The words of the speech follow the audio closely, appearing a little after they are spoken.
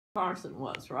Carson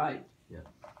was, right? Yeah.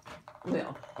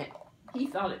 Well, he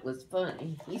thought it was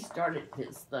funny. He started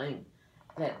this thing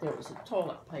that there was a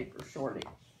toilet paper shortage,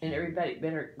 and everybody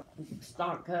better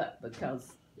stock up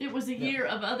because it was a year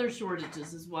of other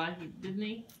shortages, is why didn't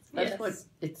he? That's what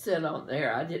it said on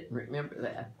there. I didn't remember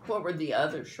that. What were the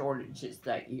other shortages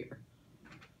that year?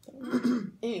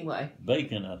 Anyway,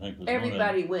 bacon, I think, was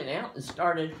everybody went out and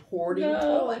started hoarding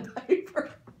toilet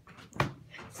paper.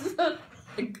 So,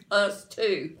 us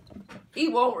too. He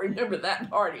won't remember that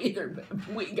part either, but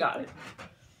we got it.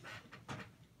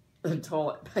 The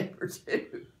toilet paper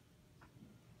too.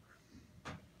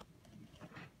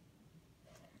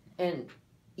 And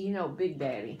you know, Big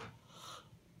Daddy,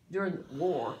 during the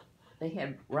war, they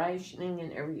had rationing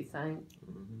and everything.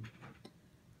 Mm-hmm.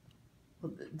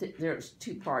 Well, there's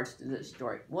two parts to this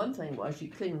story. One thing was you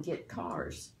couldn't get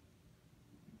cars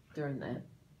during that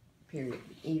period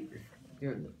either,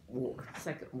 during the war,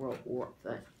 Second World War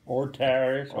thing. Or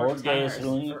tires, or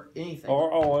gasoline, or anything.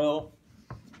 Or oil.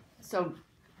 So,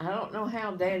 I don't know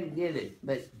how Daddy did it,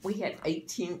 but we had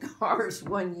 18 cars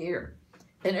one year.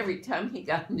 And every time he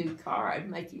got a new car, I'd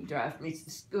make him drive me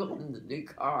to school in the new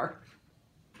car.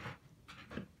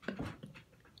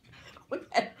 We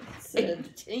had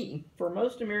 18. For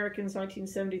most Americans,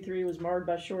 1973 was marred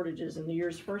by shortages. In the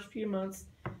year's first few months,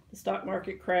 the stock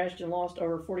market crashed and lost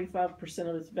over 45%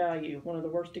 of its value, one of the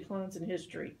worst declines in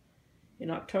history. In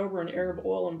October, an Arab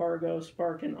oil embargo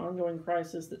sparked an ongoing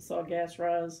crisis that saw gas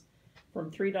rise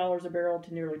from $3 a barrel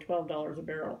to nearly $12 a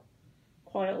barrel.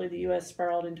 Quietly, the U.S.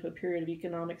 spiraled into a period of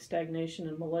economic stagnation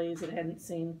and malaise it hadn't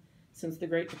seen since the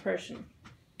Great Depression.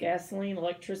 Gasoline,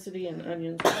 electricity, and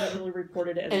onions were heavily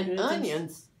reported as goods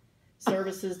and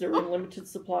services that were in limited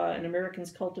supply, and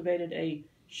Americans cultivated a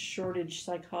shortage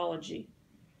psychology.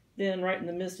 Then, right in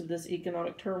the midst of this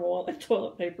economic turmoil, a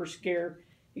toilet paper scare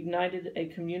ignited a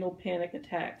communal panic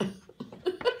attack.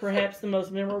 Perhaps the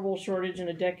most memorable shortage in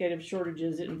a decade of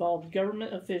shortages, it involved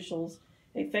government officials,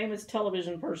 a famous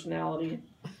television personality,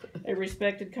 a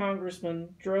respected congressman,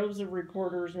 droves of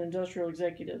reporters, and industrial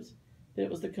executives. It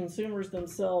was the consumers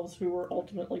themselves who were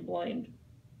ultimately blamed.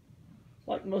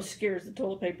 Like most scares, the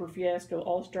toilet paper fiasco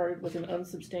all started with an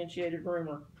unsubstantiated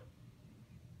rumor.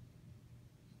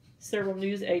 Several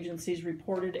news agencies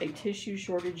reported a tissue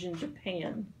shortage in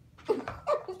Japan.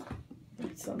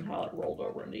 And somehow it rolled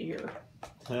over into here.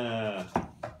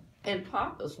 And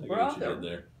Papa's I brother.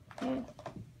 there.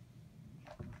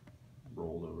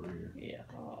 Rolled over here. Yeah.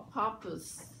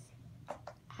 Papa's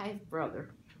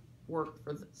half-brother worked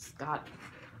for the Scott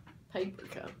Paper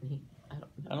Company.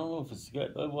 I don't know if it's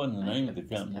Scott. That wasn't the name of the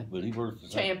company, but he worked for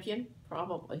Champion,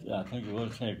 probably. Yeah, I think it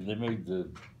was Champion. They made the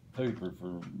paper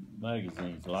for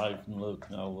magazines, Life and Look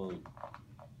and all those.